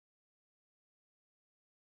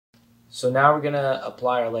So now we're gonna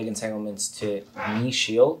apply our leg entanglements to knee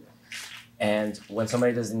shield. And when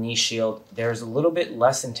somebody does the knee shield, there's a little bit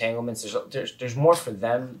less entanglements. There's more for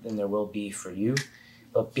them than there will be for you.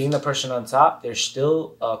 But being the person on top, there's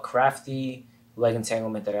still a crafty leg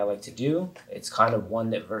entanglement that I like to do. It's kind of one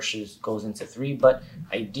that goes into 3, but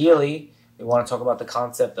ideally, we want to talk about the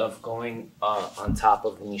concept of going on top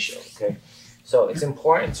of the knee shield, okay? So it's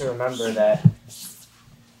important to remember that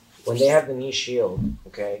when they have the knee shield,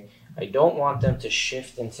 okay, I don't want them to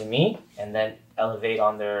shift into me and then elevate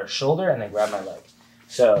on their shoulder and then grab my leg.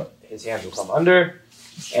 So his hands will come under,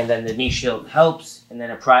 and then the knee shield helps, and then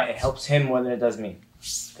it helps him more than it does me,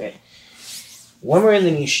 okay? When we're in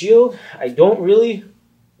the knee shield, I don't really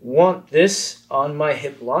want this on my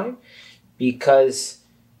hip line because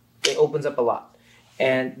it opens up a lot.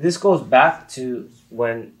 And this goes back to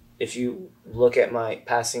if you look at my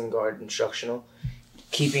passing guard instructional,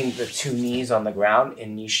 keeping the 2 knees on the ground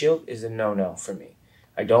in knee shield is a no-no for me.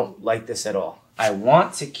 I don't like this at all. I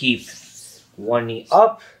want to keep 1 knee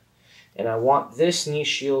up, and I want this knee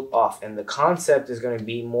shield off. And the concept is going to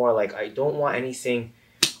be more like I don't want anything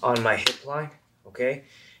on my hip line, okay?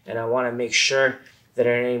 And I want to make sure that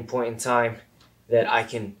at any point in time that I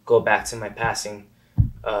can go back to my passing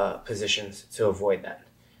positions to avoid that.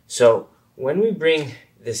 So when we bring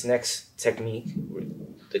this next technique,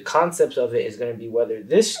 the concept of it is going to be whether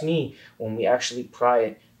this knee, when we actually pry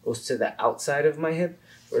it, goes to the outside of my hip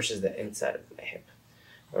versus the inside of my hip,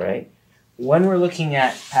 all right? When we're looking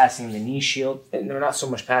at passing the knee shield, and we're not so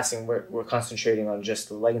much passing, we're concentrating on just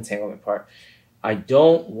the leg entanglement part, I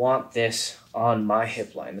don't want this on my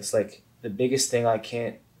hip line. It's like the biggest thing. I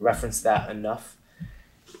can't reference that enough.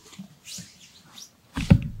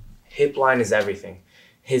 Hip line is everything.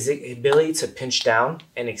 His ability to pinch down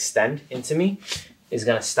and extend into me is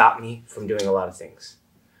going to stop me from doing a lot of things,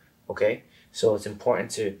 okay? So it's important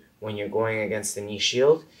to, when you're going against the knee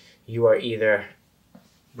shield, you are either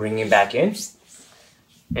bringing back in,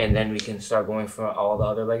 and then we can start going for all the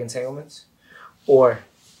other leg entanglements, or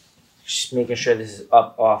just making sure this is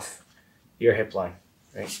up off your hip line,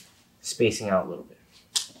 right? Spacing out a little bit.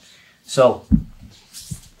 So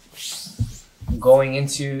going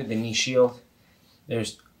into the knee shield,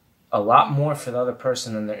 there's a lot more for the other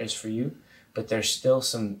person than there is for you, but there's still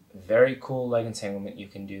some very cool leg entanglement you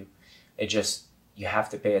can do. You have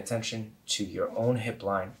to pay attention to your own hip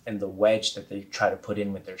line and the wedge that they try to put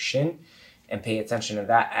in with their shin, and pay attention to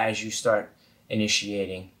that as you start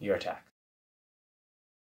initiating your attack.